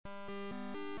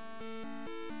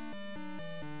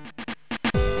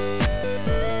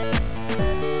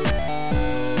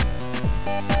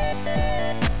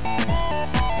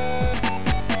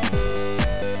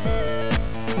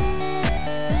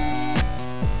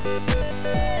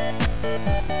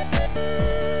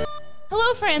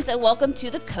Hello, friends, and welcome to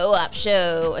the Co-op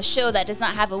Show, a show that does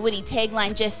not have a witty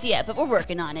tagline just yet, but we're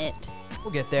working on it.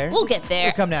 We'll get there. We'll get there.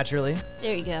 It'll come naturally.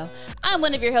 There you go. I'm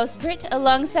one of your hosts, Britt,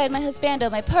 alongside my husbando,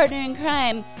 my partner in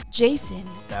crime, Jason.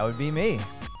 That would be me.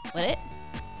 Would it?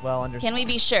 Well, Can we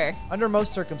be sure? under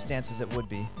most circumstances, it would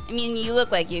be. I mean, you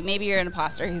look like you. Maybe you're an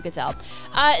imposter. Who could tell?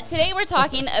 Today we're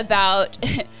talking about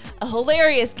a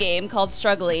hilarious game called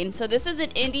Struggling. So this is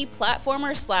an indie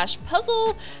platformer slash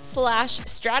puzzle slash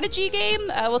strategy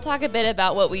game. We'll talk a bit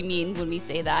about what we mean when we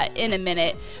say that in a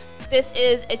minute. This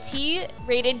is a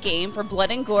T-rated game for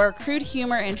blood and gore, crude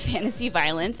humor, and fantasy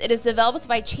violence. It is developed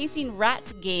by Chasing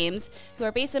Rats Games, who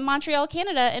are based in Montreal,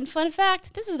 Canada. And fun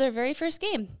fact, this is their very first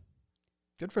game.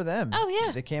 Good for them. Oh,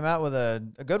 yeah. They came out with a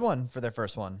good one for their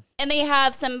first one. And they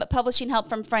have some publishing help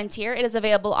from Frontier. It is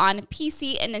available on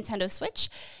PC and Nintendo Switch.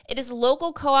 It is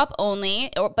local co-op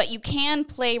only, but you can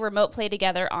play remote play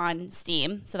together on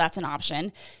Steam, so that's an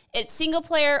option. It's single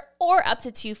player or up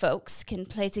to 2 folks can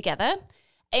play together.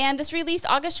 And this released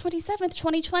August 27th,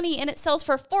 2020, and it sells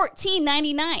for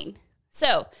 $14.99.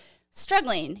 So,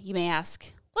 Struggling, you may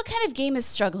ask. What kind of game is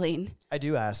Struggling? I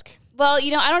do ask. Well,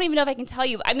 you know, I don't even know if I can tell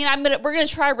you. I mean, we're gonna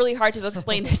try really hard to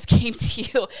explain this game to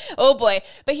you. Oh boy!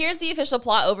 But here's the official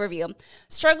plot overview.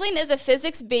 Struggling is a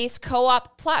physics-based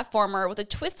co-op platformer with a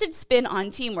twisted spin on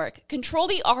teamwork. Control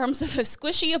the arms of a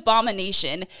squishy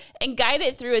abomination and guide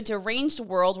it through a deranged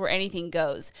world where anything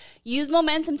goes. Use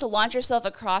momentum to launch yourself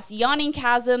across yawning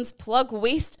chasms, plug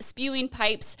waste-spewing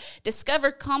pipes, discover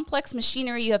complex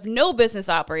machinery you have no business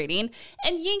operating,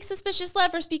 and yank suspicious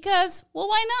levers because, well,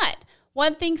 why not?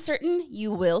 One thing certain,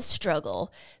 you will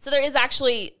struggle. So there is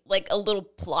actually like a little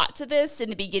plot to this in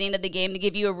the beginning of the game to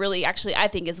give you a really, actually, I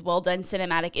think is well done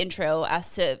cinematic intro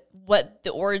as to what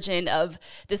the origin of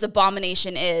this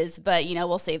abomination is. But, you know,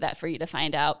 we'll save that for you to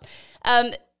find out.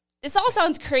 This all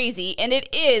sounds crazy, and it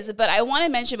is, but I want to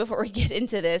mention before we get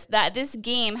into this that this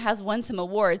game has won some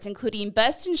awards, including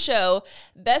Best in Show,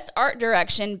 Best Art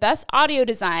Direction, Best Audio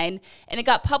Design, and it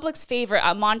got Public's favorite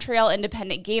at Montreal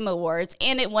Independent Game Awards,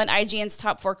 and it won IGN's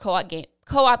top 4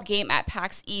 co-op game at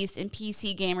PAX East and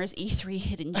PC Gamer's E3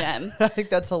 Hidden Gem. I think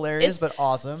that's hilarious, but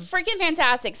awesome. Freaking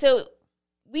fantastic. So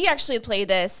we actually played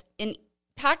this in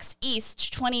PAX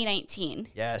East 2019.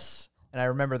 Yes. And I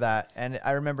remember that. And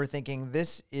I remember thinking,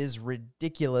 this is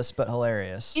ridiculous, but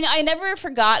hilarious. You know, I never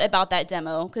forgot about that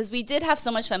demo because we did have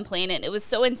so much fun playing it. It was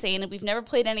so insane, and we've never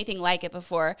played anything like it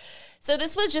before. So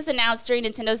this was just announced during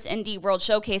Nintendo's Indie World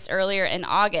Showcase earlier in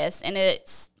August, and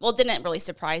didn't really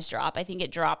surprise drop. I think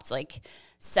it dropped like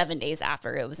 7 days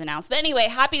after it was announced. But anyway,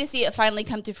 happy to see it finally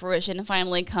come to fruition and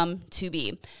finally come to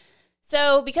be.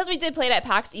 So because we did play it at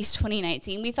PAX East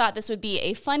 2019, we thought this would be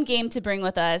a fun game to bring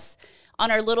with us on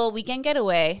our little weekend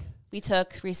getaway we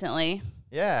took recently.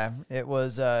 Yeah, it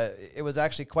was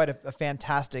actually quite a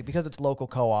fantastic, because it's local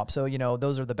co-op. So, you know,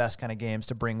 those are the best kind of games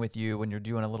to bring with you when you're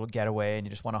doing a little getaway and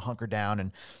you just want to hunker down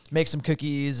and make some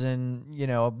cookies and, you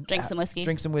know, Drink some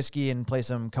whiskey and play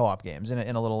some co-op games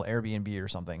in a little Airbnb or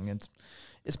something.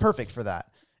 It's perfect for that.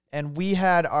 And we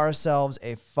had ourselves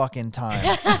a fucking time.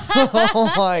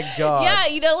 Oh, my God. Yeah,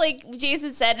 you know, like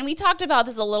Jason said, and we talked about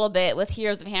this a little bit with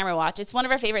Heroes of Hammerwatch. It's one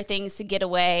of our favorite things to get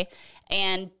away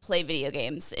and play video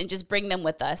games and just bring them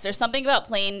with us. There's something about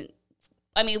playing.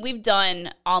 I mean, we've done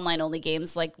online-only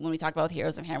games like when we talked about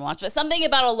Heroes of Hammerwatch, but something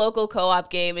about a local co-op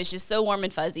game is just so warm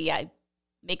and fuzzy. I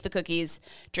make the cookies,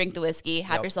 drink the whiskey,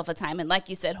 have yourself a time. And like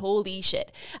you said, holy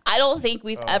shit. I don't think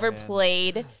we've ever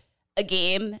played a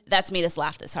game that's made us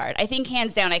laugh this hard. I think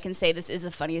hands down I can say this is the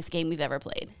funniest game we've ever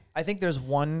played. I think there's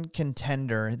one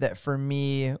contender that for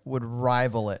me would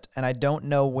rival it, and I don't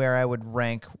know where I would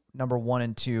rank number 1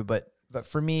 and 2, but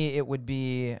for me it would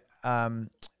be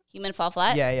Human Fall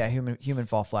Flat? Yeah, Human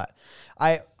Fall Flat.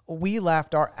 We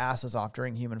laughed our asses off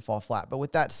during Human Fall Flat, but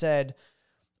with that said,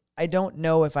 I don't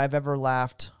know if I've ever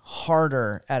laughed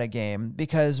harder at a game,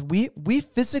 because we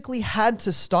physically had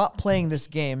to stop playing this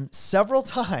game several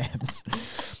times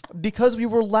because we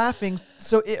were laughing,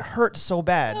 so it hurt so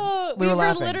bad. We were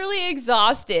literally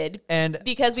exhausted, and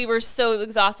because we were so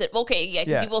exhausted. Okay, yeah,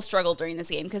 because you will struggle during this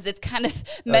game because it's kind of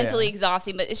mentally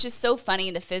exhausting, but it's just so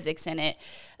funny, the physics in it.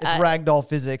 It's ragdoll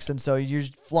physics, and so you're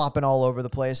flopping all over the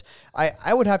place.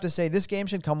 I would have to say this game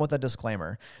should come with a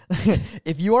disclaimer.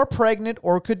 If you are pregnant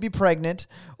or could be pregnant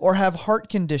or have heart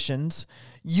conditions,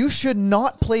 you should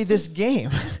not play this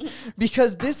game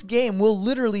because this game will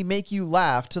literally make you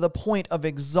laugh to the point of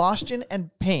exhaustion and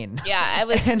pain. Yeah,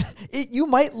 and you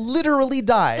might literally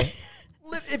die.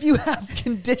 if you have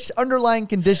underlying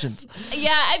conditions.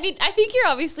 Yeah, I mean, I think you're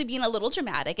obviously being a little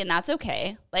dramatic, and that's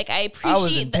okay. Like, I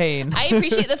was in pain. I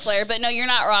appreciate the flair, but no, you're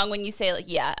not wrong when you say, like,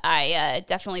 yeah, I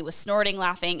definitely was snorting,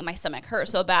 laughing, and my stomach hurt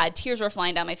so bad. Tears were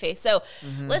flying down my face. So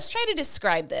let's try to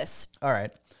describe this. All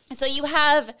right. So you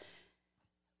have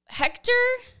Hector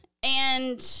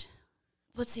and...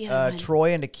 What's the other one?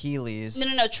 Troy and Achilles.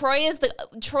 No. Troy is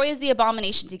the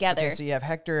abomination together. Okay, so you have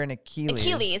Hector and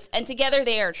Achilles. And together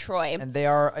they are Troy. And they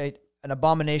are an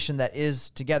abomination that is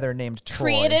together named Troy.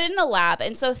 Created in a lab.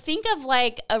 And so think of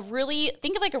like a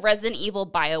Resident Evil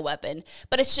bioweapon,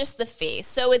 but it's just the face.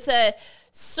 So it's a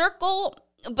circle,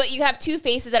 but you have two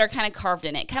faces that are kind of carved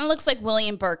in it. Kind of looks like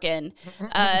William Birkin.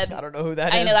 I don't know who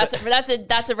that is. I know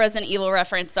that's a Resident Evil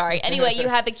reference. Sorry. Anyway, you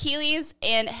have Achilles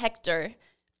and Hector.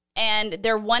 And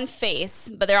they're one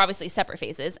face, but they're obviously separate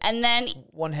faces. And then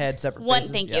one head, separate faces.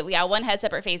 Thank you. Yeah, one head,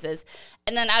 separate faces.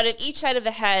 And then out of each side of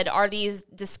the head are these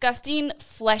disgusting,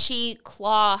 fleshy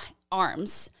claw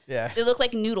arms. Yeah. They look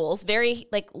like noodles, very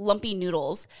like lumpy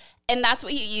noodles. And that's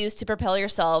what you use to propel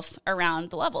yourself around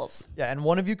the levels. Yeah, and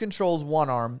one of you controls one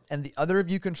arm, and the other of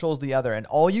you controls the other. And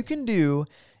all you can do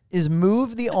is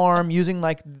move the arm using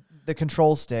like the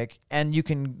control stick, and you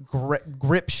can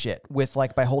grip shit with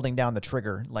like by holding down the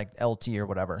trigger, like LT or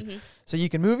whatever. So you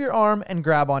can move your arm and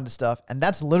grab onto stuff, and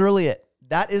that's literally it.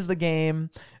 That is the game,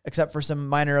 except for some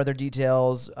minor other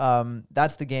details.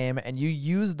 That's the game, and you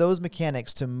use those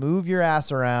mechanics to move your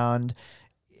ass around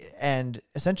and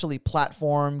essentially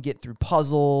platform, get through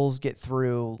puzzles, get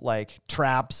through like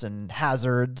traps and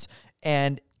hazards,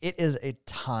 and it is a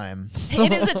time.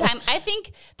 It is a time. I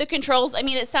think the controls, I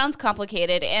mean, it sounds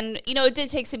complicated, and, you know, it did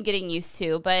take some getting used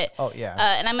to, but... Oh,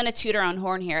 yeah. And I'm going to toot our own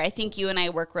horn here. I think you and I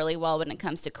work really well when it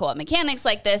comes to co-op mechanics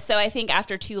like this, so I think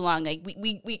after too long, like,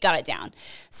 we got it down.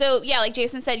 So, yeah, like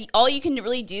Jason said, all you can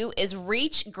really do is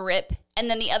reach, grip,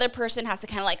 and then the other person has to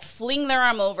kind of, like, fling their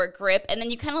arm over, grip, and then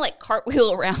you kind of, like,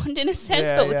 cartwheel around, in a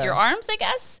sense, but with your arms, I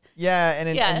guess? Yeah,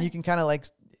 and you can kind of, like,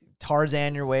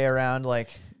 Tarzan your way around, like...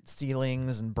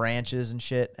 ceilings and branches and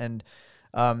shit, and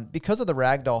because of the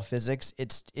ragdoll physics,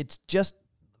 it's just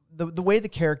the way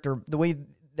the way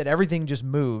that everything just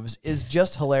moves is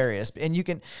just hilarious. And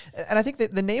I think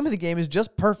that the name of the game is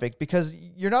just perfect, because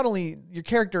you're not only, your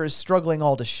character is struggling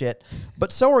all to shit,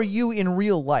 but so are you in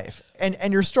real life,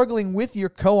 and you're struggling with your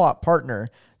co-op partner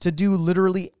to do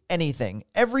literally anything.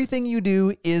 Everything you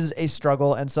do is a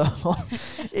struggle, and so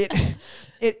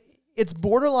it's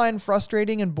borderline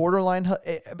frustrating and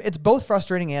it's both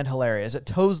frustrating and hilarious. It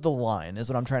toes the line is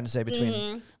what I'm trying to say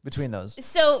between those.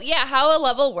 So yeah, how a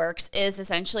level works is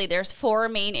essentially there's 4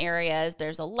 main areas.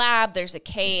 There's a lab, there's a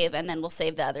cave, and then we'll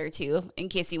save the other 2 in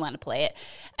case you want to play it.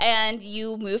 And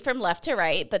you move from left to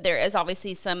right, but there is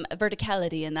obviously some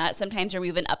verticality in that. Sometimes you're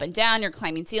moving up and down, you're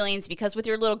climbing ceilings, because with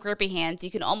your little grippy hands,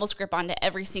 you can almost grip onto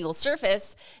every single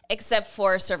surface except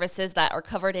for surfaces that are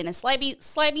covered in a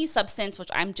slimy substance, which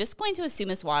I'm just going to assume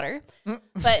is water.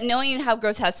 But knowing how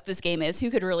grotesque this game is,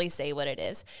 who could really say what it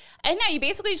is? And now you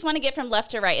basically just want to get from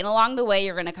left to right. And along the way,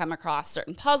 you're going to come across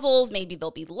certain puzzles. Maybe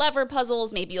there'll be lever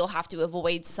puzzles. Maybe you'll have to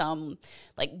avoid some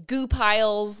like goo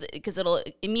piles because it'll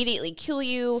immediately kill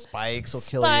you. Spikes will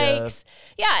kill you.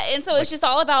 Yeah. And so it's just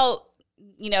all about,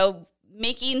 you know,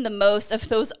 making the most of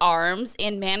those arms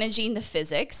and managing the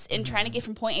physics and trying to get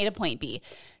from point A to point B.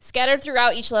 Scattered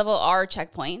throughout each level are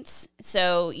checkpoints.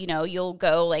 So, you know, you'll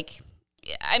go like...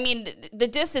 I mean, the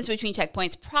distance between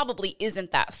checkpoints probably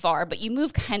isn't that far, but you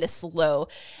move kind of slow.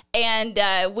 And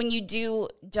when you do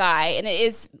die, and it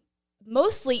is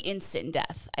mostly instant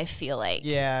death, I feel like.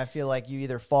 Yeah, I feel like you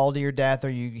either fall to your death,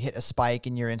 or you hit a spike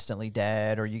and you're instantly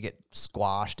dead, or you get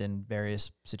squashed in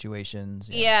various situations.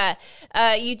 Yeah.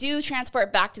 You do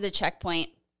transport back to the checkpoint.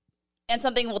 And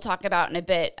something we'll talk about in a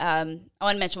bit, I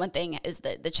want to mention one thing is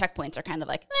that the checkpoints are kind of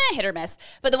like hit or miss.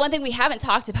 But the one thing we haven't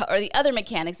talked about are the other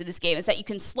mechanics of this game is that you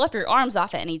can slough your arms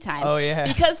off at any time. Oh, yeah.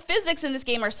 Because physics in this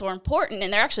game are so important,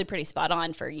 and they're actually pretty spot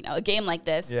on for, you know, a game like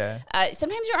this. Yeah.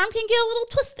 Sometimes your arm can get a little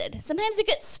twisted. Sometimes it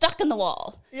gets stuck in the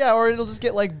wall. Yeah, or it'll just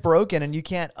get like broken and you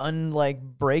can't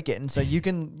break it. And so you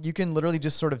can literally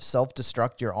just sort of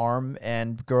self-destruct your arm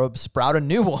and sprout a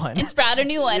new one. And sprout a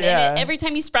new one. Yeah. And every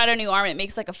time you sprout a new arm, it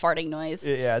makes like a farting noise.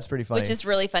 Yeah, it's pretty funny. Which is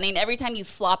really funny. And every time you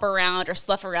flop around or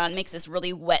slough around, it makes this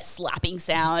really wet slapping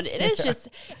sound. It is just,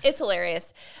 it's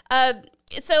hilarious.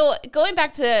 So going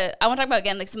back to, I want to talk about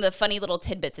again, like some of the funny little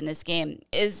tidbits in this game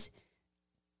is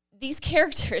these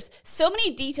characters, so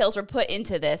many details were put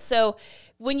into this. So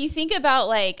when you think about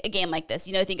like a game like this,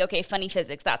 think, okay, funny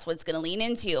physics, that's what it's going to lean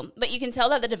into. But you can tell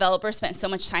that the developer spent so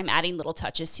much time adding little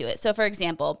touches to it. So for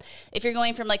example, if you're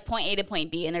going from like point A to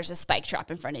point B and there's a spike trap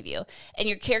in front of you and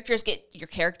your characters,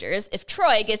 if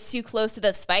Troy gets too close to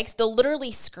the spikes, they'll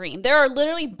literally scream. There are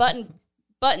literally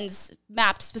buttons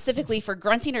mapped specifically for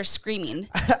grunting or screaming.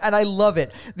 And I love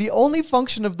it. The only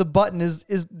function of the button is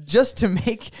just to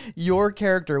make your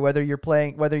character, whether you're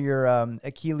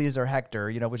Achilles or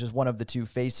Hector, which is one of the two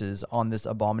faces on this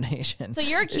abomination. So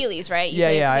you're Achilles, right?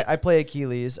 I play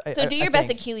Achilles. So do your best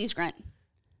Achilles grunt.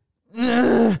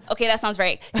 Okay, that sounds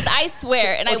right. Because I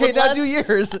swear, and I would love... do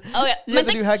yours. Oh, yeah. You have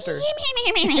to do Hector.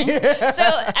 So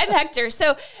I'm Hector.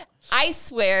 So I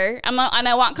swear, and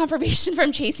I want confirmation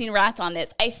from Chasing Rats on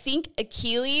this. I think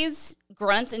Achilles'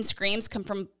 grunts and screams come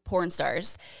from porn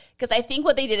stars. Because I think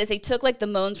what they did is they took like the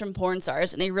moans from porn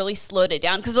stars and they really slowed it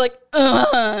down. Because they're like,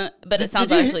 but it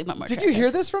sounds actually much more Did you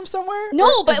hear this from somewhere?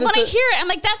 No, but when I hear it, I'm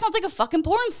like, that sounds like a fucking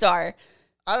porn star.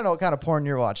 I don't know what kind of porn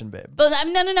you're watching, babe. But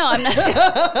no, I'm not.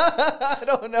 I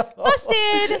don't know.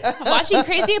 Busted. I'm watching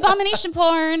crazy abomination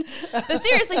porn. But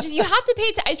seriously, you have to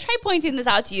pay. I tried pointing this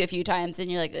out to you a few times,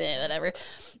 and you're like, whatever.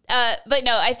 But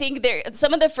no, I think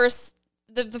some of the first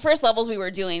levels we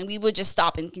were doing, we would just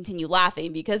stop and continue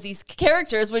laughing because these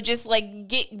characters would just like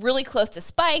get really close to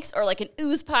spikes or like an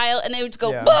ooze pile and they would just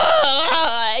go,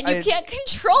 bah! And you can't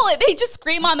control it. They just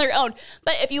scream on their own.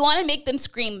 But if you want to make them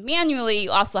scream manually,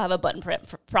 you also have a button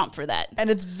prompt for that. And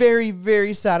it's very,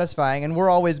 very satisfying. And we're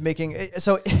always making,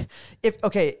 so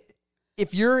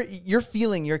if you're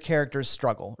feeling your character's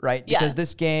struggle, right? Because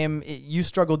this game, you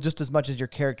struggle just as much as your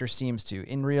character seems to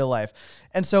in real life.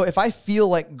 And so if I feel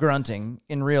like grunting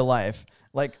in real life,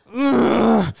 I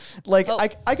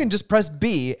can just press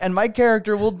B and my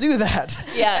character will do that.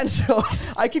 Yeah. And so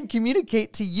I can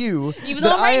communicate to you, even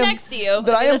though I'm right next to you,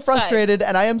 that I am frustrated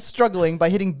and I am struggling by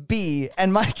hitting B,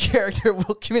 and my character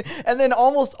will communicate. And then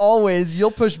almost always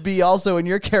you'll push B also, and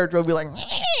your character will be like,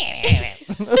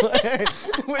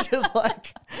 which is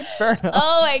like, fair enough.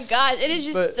 Oh my God. It is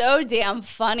just so damn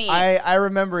funny. I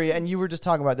remember, and you were just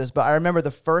talking about this, but I remember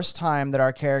the first time that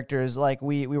our characters, like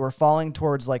we were falling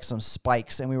towards like some spikes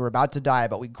and we were about to die,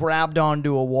 but we grabbed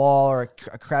onto a wall or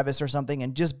a crevice or something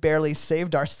and just barely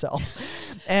saved ourselves.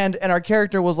 And our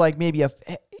character was like maybe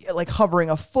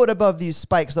hovering a foot above these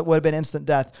spikes that would have been instant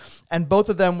death. And both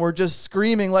of them were just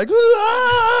screaming like,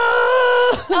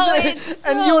 oh, it's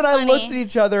so and you and I funny. looked at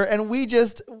each other and we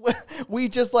just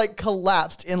like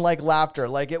collapsed in like laughter.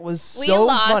 Like it was so funny. We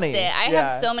lost it. I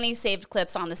have so many saved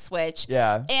clips on the Switch.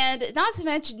 Yeah. And not to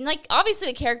mention, like, obviously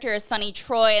the character is funny,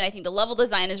 Troy, and I think the level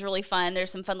design is really fun.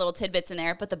 There's some fun little tidbits in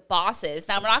there, but the bosses,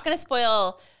 now we're not going to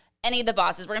spoil any of the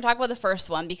bosses. We're going to talk about the first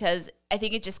one because I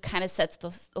think it just kind of sets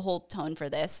the whole tone for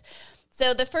this.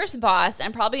 So the first boss,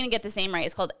 I'm probably going to get this name right,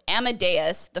 it's called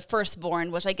Amadeus, the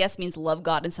Firstborn, which I guess means love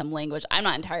God in some language. I'm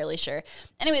not entirely sure.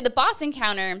 Anyway, the boss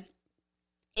encounter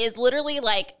is literally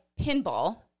like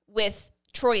pinball with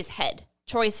Troy's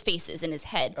faces in his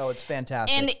head. Oh, it's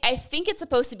fantastic. And I think it's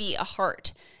supposed to be a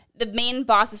heart. The main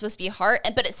boss is supposed to be a heart,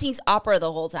 but it sings opera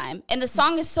the whole time. And the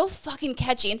song is so fucking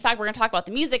catchy. In fact, we're going to talk about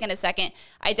the music in a second.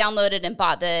 I downloaded and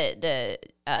bought the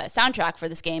soundtrack for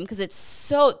this game because it's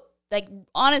so... Like,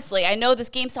 honestly, I know this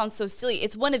game sounds so silly.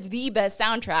 It's one of the best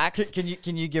soundtracks.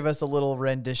 Can you give us a little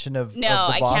rendition of No,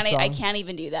 of the boss song? I can't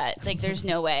even do that. Like, there's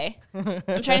no way. I'm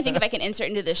trying to think if I can insert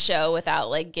into the show without,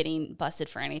 like, getting busted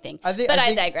for anything. I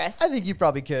digress. I think you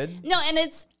probably could. No, and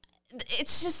it's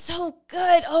just so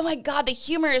good. Oh my God, the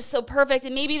humor is so perfect.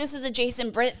 And maybe this is a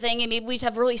Jason Britt thing, and maybe we just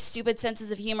have really stupid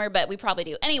senses of humor, but we probably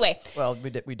do. Anyway. Well,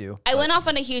 we do. I went off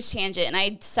on a huge tangent, and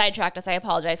I sidetracked us. I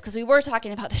apologize, because we were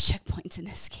talking about the checkpoints in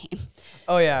this game.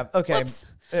 Oh, yeah. Okay. Whoops.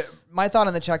 My thought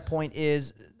on the checkpoint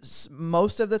is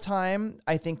most of the time,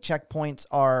 I think checkpoints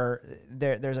are,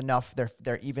 there's enough,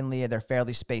 they're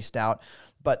fairly spaced out,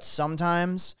 but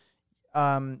sometimes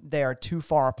they are too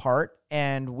far apart,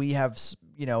 and we have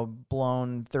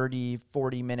blown 30,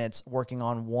 40 minutes working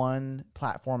on one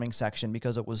platforming section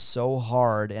because it was so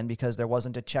hard and because there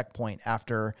wasn't a checkpoint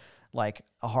after like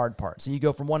a hard part. So you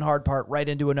go from one hard part right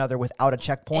into another without a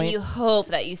checkpoint. And you hope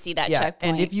that you see that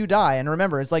checkpoint. And if you die, and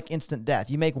remember, it's like instant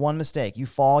death. You make one mistake, you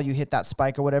fall, you hit that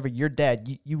spike or whatever, you're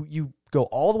dead. You go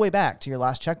all the way back to your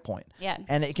last checkpoint. Yeah.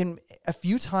 And a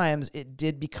few times it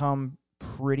did become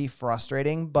pretty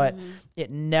frustrating, but it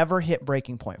never hit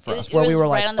breaking point for us where we were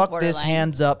like, fuck this,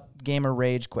 hands up, gamer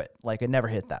rage, quit. Like it never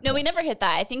hit that. No, we never hit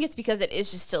that. I think it's because it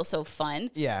is just still so fun.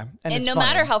 Yeah. And no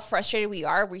matter how frustrated we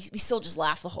are, we still just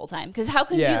laugh the whole time. Because how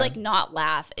could you like not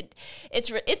laugh?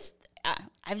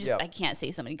 I can't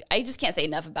say so many. I just can't say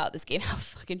enough about this game. How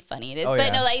fucking funny it is. Oh,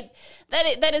 but yeah. no,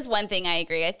 that is one thing I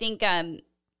agree. I think,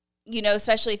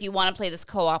 especially if you want to play this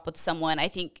co-op with someone, I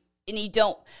think, and you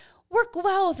don't work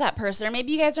well with that person, or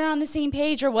maybe you guys are on the same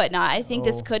page or whatnot, I think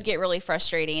this could get really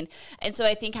frustrating. And so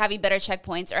I think having better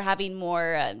checkpoints or having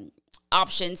more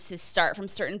options to start from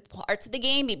certain parts of the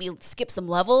game, maybe skip some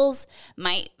levels,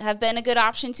 might have been a good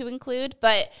option to include.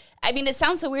 But I mean, it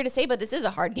sounds so weird to say, but this is a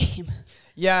hard game.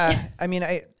 Yeah, I mean,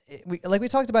 like we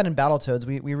talked about in Battletoads,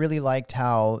 we really liked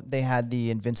how they had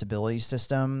the invincibility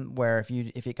system where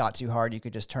if it got too hard, you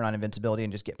could just turn on invincibility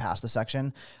and just get past the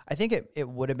section. I think it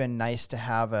would have been nice to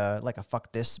have a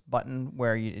fuck this button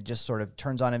where it just sort of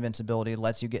turns on invincibility,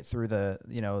 lets you get through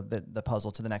the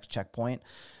puzzle to the next checkpoint.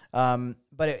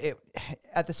 But it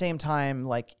at the same time,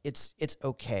 like it's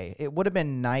okay. It would have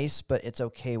been nice, but it's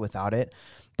okay without it.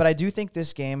 But I do think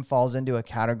this game falls into a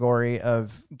category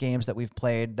of games that we've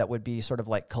played that would be sort of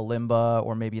like Kalimba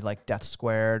or maybe like Death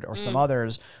Squared or some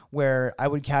others, where I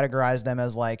would categorize them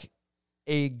as like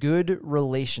a good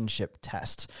relationship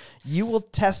test. You will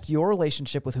test your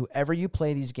relationship with whoever you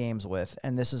play these games with,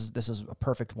 and this is a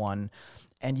perfect one.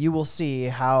 And you will see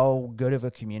how good of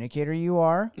a communicator you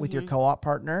are with your co-op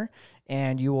partner,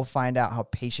 and you will find out how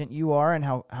patient you are and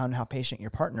how patient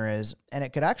your partner is. And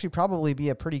it could actually probably be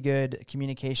a pretty good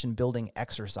communication building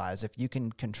exercise if you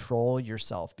can control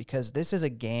yourself, because this is a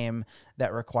game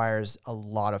that requires a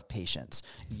lot of patience.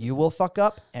 You will fuck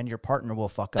up and your partner will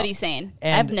fuck up. What are you saying?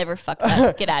 And I've never fucked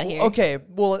up. Get out of here. Okay,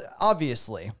 well,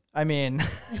 obviously. I mean,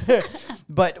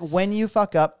 but when you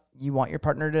fuck up, you want your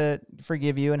partner to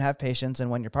forgive you and have patience. And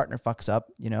when your partner fucks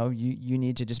up, you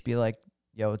need to just be like,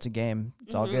 yo, it's a game.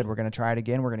 It's all good. We're going to try it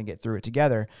again. We're going to get through it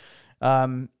together.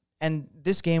 And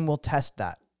this game will test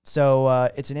that. So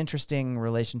it's an interesting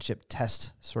relationship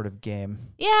test sort of game.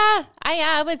 Yeah,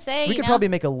 I would say. We could probably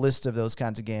make a list of those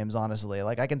kinds of games, honestly.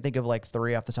 Like I can think of like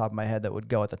 3 off the top of my head that would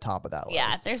go at the top of that list.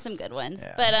 Yeah, there's some good ones.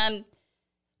 Yeah. But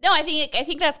no, I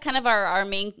think that's kind of our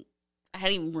main, I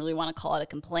don't even really want to call it a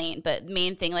complaint, but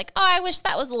main thing, like, oh, I wish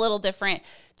that was a little different.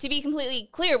 To be completely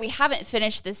clear, we haven't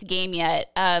finished this game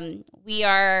yet. We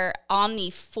are on the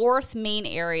 4th main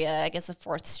area, I guess the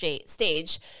 4th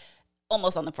stage,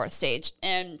 almost on the 4th stage.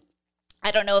 And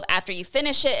I don't know if after you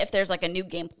finish it, if there's like a new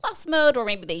game plus mode, or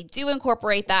maybe they do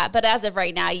incorporate that. But as of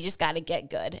right now, you just got to get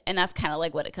good. And that's kind of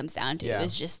like what it comes down to,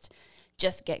 is just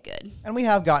get good. And we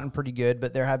have gotten pretty good,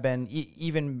 but there have been,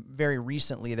 even very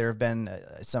recently, there have been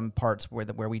some parts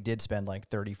where we did spend like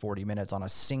 30, 40 minutes on a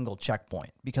single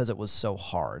checkpoint because it was so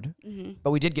hard.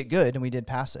 But we did get good and we did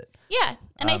pass it. Yeah.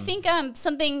 And I think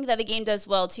something that the game does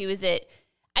well too is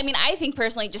I think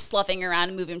personally just sloughing around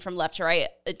and moving from left to right,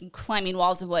 climbing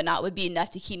walls and whatnot would be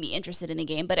enough to keep me interested in the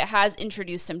game. But it has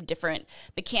introduced some different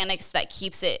mechanics that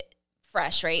keeps it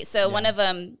fresh, right? So one of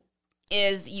them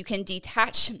is you can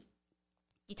detach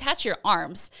your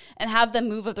arms and have them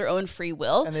move of their own free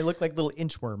will. And they look like little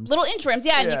inchworms.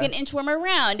 Yeah. And you can inchworm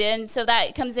around. And so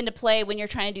that comes into play when you're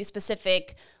trying to do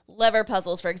specific lever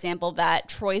puzzles, for example, that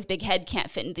Troy's big head can't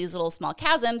fit in these little small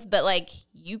chasms, but like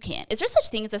you can. Is there such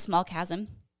thing as a small chasm?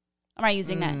 Am I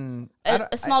using that?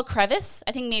 A small crevice?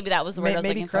 I think maybe that was the word I was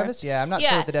looking for. Maybe crevice? Yeah, I'm not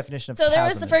sure what the definition of chasm is. So there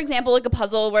was, is. for example, like a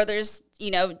puzzle where there's,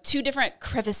 2 different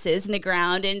crevices in the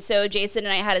ground. And so Jason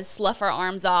and I had to slough our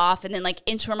arms off and then like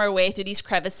inchworm our way through these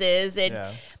crevices. And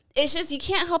it's just, you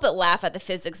can't help but laugh at the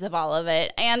physics of all of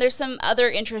it. And there's some other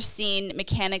interesting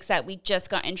mechanics that we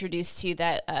just got introduced to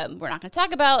that we're not going to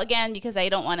talk about again, because I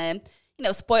don't want to,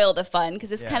 spoil the fun.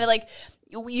 Because it's kind of like,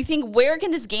 you think, where can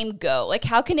this game go? Like,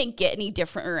 how can it get any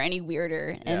different or any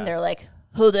weirder? And they're like,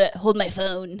 hold my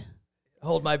phone.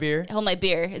 Hold my beer. Hold my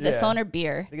beer. Is it phone or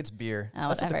beer? I think it's beer. Oh,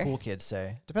 that's whatever. what the cool kids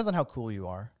say. Depends on how cool you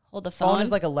are. Hold the phone. Phone is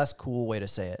like a less cool way to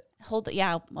say it.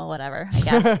 Well, whatever, I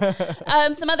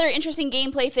guess. Some other interesting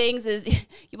gameplay things is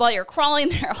while you're crawling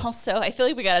there also, I feel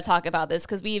like we got to talk about this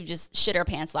because we've just shit our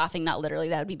pants laughing. Not literally,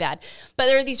 that would be bad. But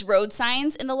there are these road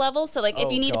signs in the level. So like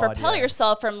if you need to propel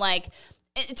yourself from like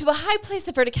to a high place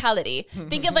of verticality,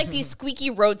 think of like these squeaky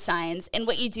road signs, and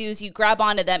what you do is you grab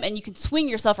onto them and you can swing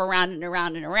yourself around and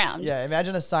around and around. Yeah,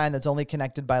 imagine a sign that's only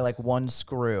connected by like one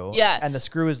screw. Yeah. And the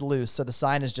screw is loose, so the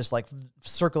sign is just like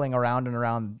circling around and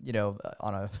around,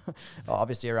 on a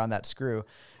obviously around that screw.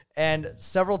 And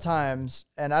several times,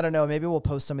 and I don't know, maybe we'll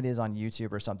post some of these on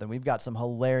YouTube or something. We've got some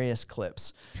hilarious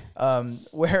clips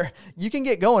where you can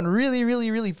get going really,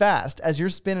 really, really fast as you're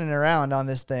spinning around on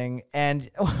this thing.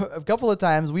 And a couple of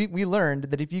times we learned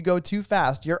that if you go too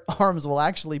fast, your arms will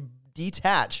actually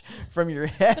detach from your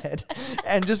head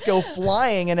and just go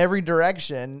flying in every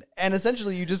direction. And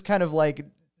essentially you just kind of like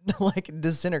like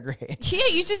disintegrate. Yeah,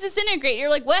 you just disintegrate. You're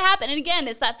like, what happened? And again,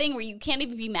 it's that thing where you can't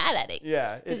even be mad at it.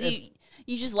 Yeah. Because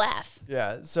you just laugh.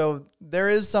 Yeah. So there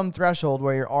is some threshold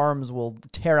where your arms will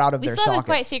tear out of their sockets. We still haven't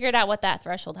quite figured out what that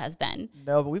threshold has been.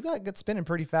 No, but we've got it spinning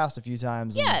pretty fast a few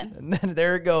times. Yeah. And then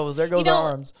there it goes. There goes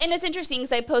our arms. And it's interesting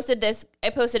because I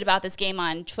posted about this game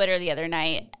on Twitter the other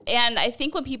night. And I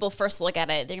think when people first look at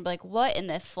it, they're going to be like, what in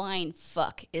the flying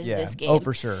fuck is this game? Oh,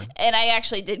 for sure. And I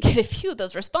actually did get a few of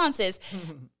those responses.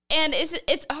 And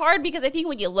it's hard because I think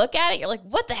when you look at it, you're like,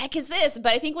 what the heck is this?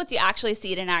 But I think once you actually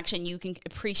see it in action, you can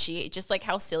appreciate just like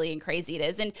how silly and crazy it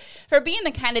is. And for being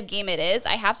the kind of game it is,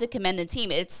 I have to commend the team.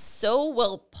 It's so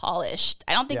well polished.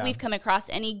 I don't think we've come across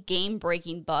any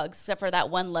game-breaking bugs except for that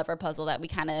one lever puzzle that we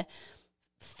kind of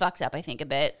fucked up, I think, a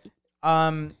bit.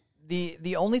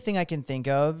 The only thing I can think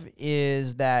of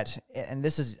is that, and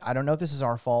this is, I don't know if this is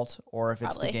our fault or if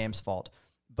it's the game's fault,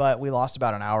 but we lost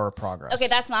about an hour of progress. Okay,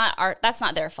 that's not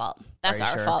their fault. That's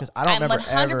our fault. 'Cause I don't remember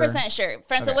 100% sure.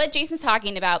 Friends, so what Jason's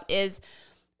talking about is,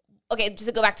 okay, just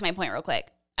to go back to my point real quick.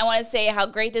 I want to say how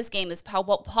great this game is, how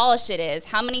well polished it is,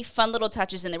 how many fun little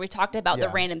touches in there. We talked about the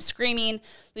random screaming.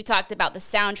 We talked about the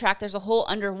soundtrack. There's a whole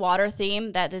underwater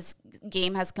theme that this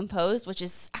game has composed, which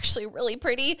is actually really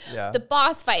pretty. Yeah. The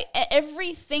boss fight,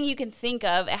 everything you can think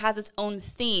of, it has its own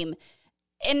theme.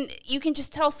 And you can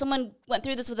just tell someone went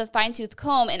through this with a fine-tooth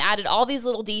comb and added all these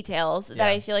little details that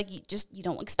I feel like you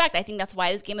don't expect. I think that's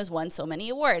why this game has won so many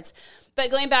awards. But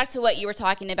going back to what you were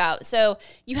talking about, so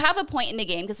you have a point in the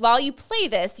game because while you play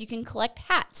this, you can collect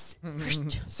hats.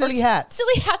 Silly hats.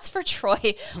 Silly hats for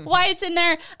Troy. Why it's in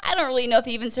there, I don't really know if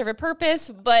they even serve a purpose,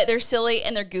 but they're silly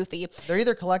and they're goofy. They're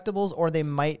either collectibles or they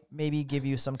might maybe give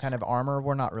you some kind of armor.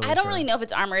 We're not really sure. I don't really know if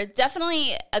it's armor. It's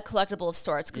definitely a collectible of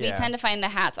sorts because we Yeah. tend to find the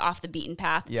hats off the beaten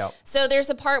path. Yep. So there's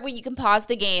a part where you can pause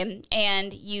the game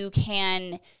and you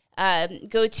can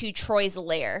go to Troy's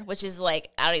lair, which is like,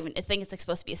 I think it's like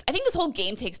supposed to be, I think this whole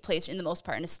game takes place in the most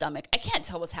part in his stomach. I can't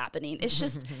tell what's happening. It's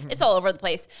just, it's all over the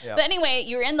place. Yep. But anyway,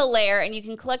 you're in the lair and you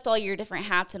can collect all your different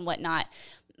hats and whatnot.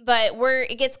 But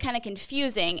it gets kind of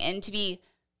confusing, and to be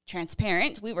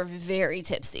transparent, we were very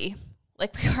tipsy.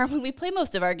 Like we are when we play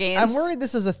most of our games. I'm worried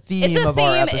this is a theme It's a of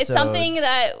our theme. episodes. It's something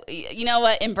that, you know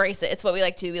what, embrace it. It's what we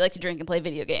like to do. We like to drink and play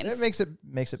video games. It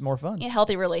makes it more fun. Yeah,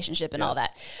 healthy relationship and all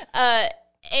that.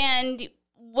 And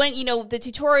when, the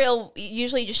tutorial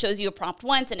usually just shows you a prompt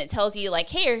once and it tells you like,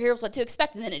 hey, here's what to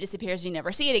expect. And then it disappears. You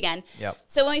never see it again. Yep.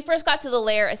 So when we first got to the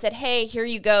lair, I said, hey, here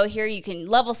you go. Here you can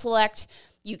level select.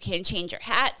 You can change your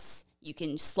hats. You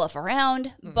can slough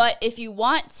around. But if you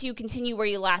want to continue where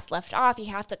you last left off,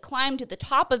 you have to climb to the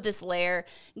top of this lair,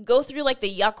 go through like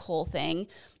the yuck hole thing,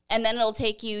 and then it'll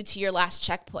take you to your last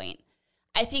checkpoint.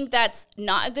 I think that's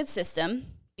not a good system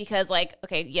because, like,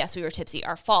 okay, yes, we were tipsy,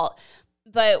 our fault.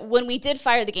 But when we did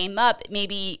fire the game up,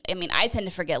 I tend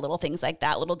to forget little things like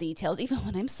that, little details, even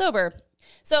when I'm sober.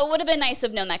 So it would have been nice to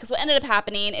have known that, because what ended up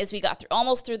happening is we got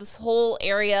almost through this whole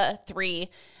area 3,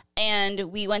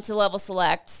 and we went to level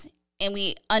select, and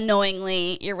we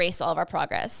unknowingly erased all of our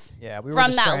progress. Yeah, we were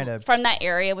just trying to... From that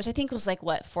area, which I think was like,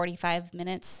 45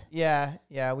 minutes? Yeah,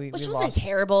 which wasn't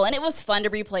terrible, and it was fun to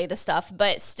replay the stuff,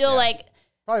 but still,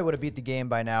 probably would have beat the game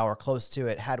by now or close to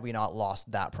it had we not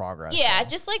lost that progress. Yeah,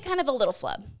 just like kind of a little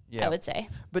flub, I would say.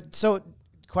 But so...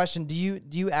 Question: Do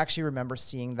you actually remember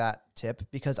seeing that tip?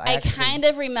 Because I kind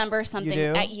of remember something.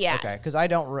 You do? Yeah. Okay, because I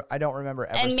don't remember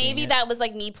ever. And maybe seeing that was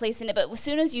like me placing it. But as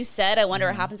soon as you said, "I wonder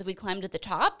what happens if we climbed at the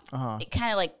top," it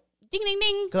kind of like ding ding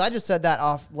ding. Because I just said that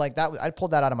off like that. I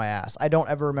pulled that out of my ass. I don't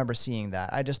ever remember seeing that.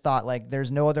 I just thought like there's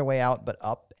no other way out but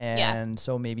up, and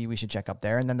so maybe we should check up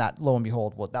there. And then that, lo and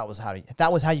behold, that was how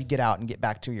you get out and get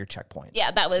back to your checkpoint.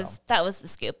 Yeah, that was the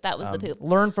scoop. That was the poop.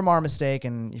 Learn from our mistake,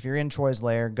 and if you're in Troy's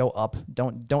lair, go up.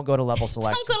 Don't go to level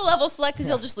select. Don't go to level select because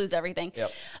you'll just lose everything.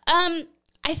 Yep.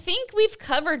 I think we've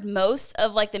covered most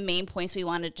of like the main points we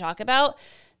wanted to talk about.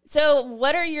 So,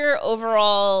 what are your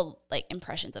overall like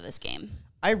impressions of this game?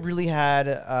 I really had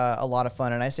a lot of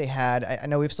fun, and I say had. I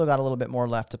know we've still got a little bit more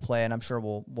left to play, and I'm sure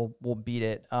we'll beat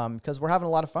it because we're having a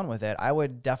lot of fun with it. I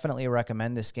would definitely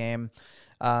recommend this game.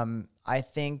 I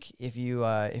think if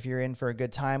you're in for a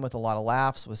good time with a lot of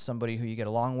laughs with somebody who you get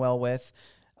along well with,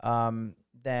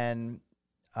 then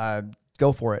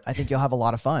go for it. I think you'll have a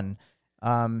lot of fun.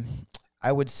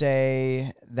 I would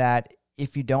say that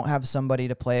if you don't have somebody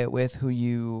to play it with who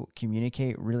you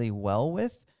communicate really well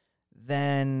with,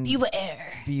 then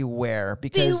beware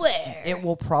because it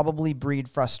will probably breed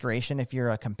frustration if you're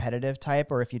a competitive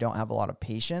type or if you don't have a lot of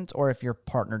patience or if your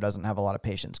partner doesn't have a lot of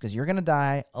patience, because you're going to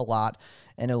die a lot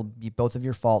and it'll be both of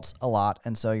your faults a lot.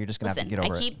 And so you're just going to have to get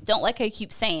over it. Don't like how you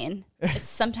keep saying it's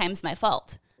sometimes my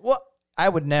fault. Well, I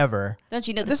would never. Don't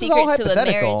you know the This is all secret to a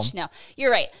hypothetical. marriage? No,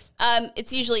 you're right.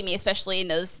 It's usually me, especially in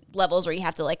those levels where you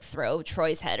have to like throw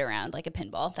Troy's head around like a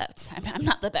pinball. I'm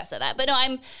not the best at that, but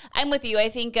no, I'm with you. I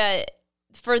think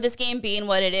for this game being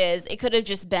what it is, it could have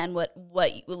just been what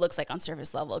it looks like on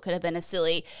surface level. It could have been a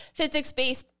silly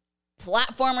physics-based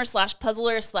platformer /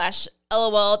 puzzler /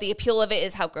 LOL. The appeal of it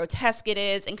is how grotesque it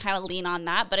is and kind of lean on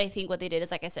that. But I think what they did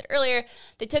is, like I said earlier,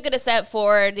 they took it a step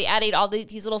forward. They added all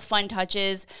these little fun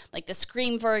touches, like the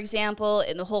scream, for example,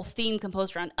 and the whole theme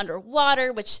composed around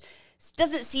underwater, which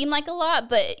doesn't seem like a lot,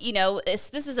 but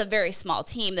this is a very small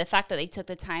team. The fact that they took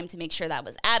the time to make sure that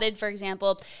was added, for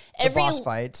example, The boss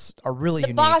fights are really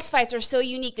unique. The boss fights are so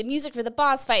unique. The music for the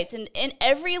boss fights and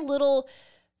every little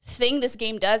thing this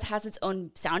game does has its own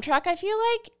soundtrack, I feel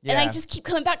like. Yeah. And I just keep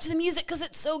coming back to the music because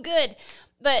it's so good.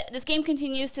 But this game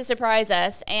continues to surprise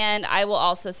us, and I will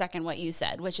also second what you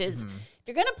said, which is if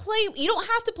you're going to play, you don't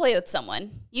have to play with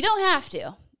someone. You don't have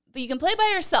to, but you can play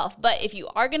by yourself. But if you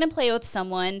are going to play with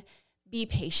someone, be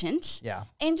patient. Yeah.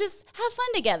 And just have fun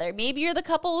together. Maybe you're the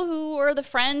couple who are the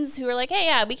friends who are like, hey,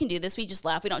 yeah, we can do this. We just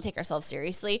laugh. We don't take ourselves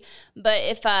seriously. But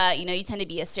if, you tend to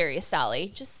be a serious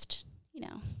Sally, just,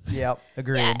 Yep,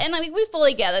 agreed. Yeah, and we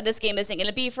fully get that this game isn't going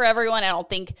to be for everyone. I don't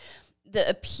think the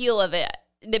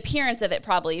appearance of it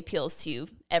probably appeals to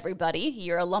everybody.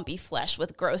 You're a lumpy flesh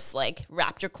with gross, like,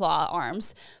 raptor claw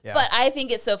arms. Yeah. But I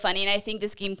think it's so funny, and I think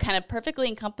this game kind of perfectly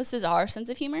encompasses our sense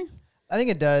of humor. I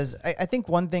think it does. I think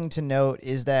one thing to note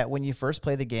is that when you first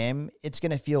play the game, it's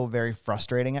going to feel very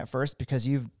frustrating at first because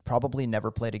you've probably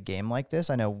never played a game like this.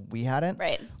 I know we hadn't.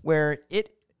 Right. Where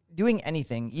doing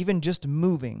anything, even just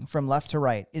moving from left to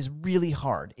right, is really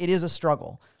hard. It is a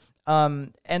struggle.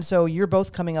 And so you're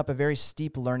both coming up a very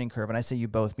steep learning curve. And I say you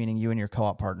both, meaning you and your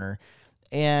co-op partner.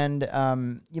 And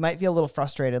you might feel a little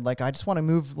frustrated. Like, I just want to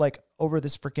move like over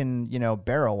this freaking,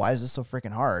 barrel. Why is this so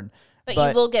freaking hard? But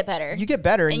you will get better. You get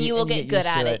better. And you will get good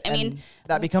at it. I mean,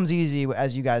 that becomes easy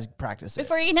as you guys practice it.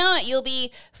 Before you know it, you'll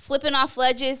be flipping off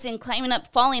ledges and climbing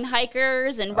up falling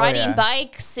hikers and riding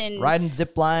bikes and riding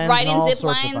zip lines.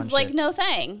 Like, no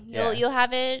thing. You'll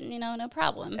have it, no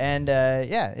problem. And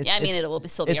it will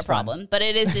still be a problem. Fun. But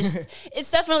it is just, it's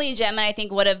definitely a gem. And I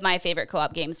think one of my favorite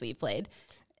co-op games we've played.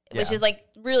 Which is like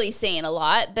really saying a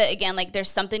lot. But again, like, there's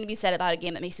something to be said about a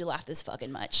game that makes you laugh this fucking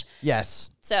much. Yes.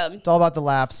 So it's all about the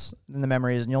laughs and the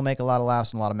memories, and you'll make a lot of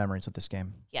laughs and a lot of memories with this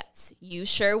game. Yes, you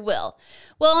sure will.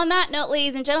 Well, on that note,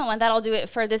 ladies and gentlemen, that'll do it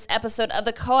for this episode of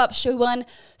the Co-op Show on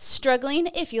Struggling.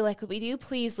 If you like what we do,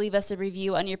 please leave us a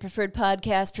review on your preferred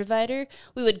podcast provider.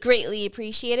 We would greatly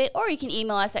appreciate it. Or you can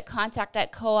email us at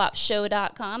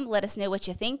contact@coopshow.com. Let us know what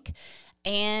you think.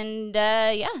 And did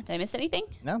I miss anything?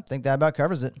 No, I think that about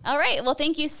covers it. All right. Well,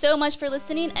 thank you so much for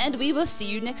listening, and we will see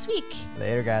you next week.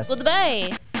 Later, guys. Well,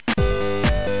 bye.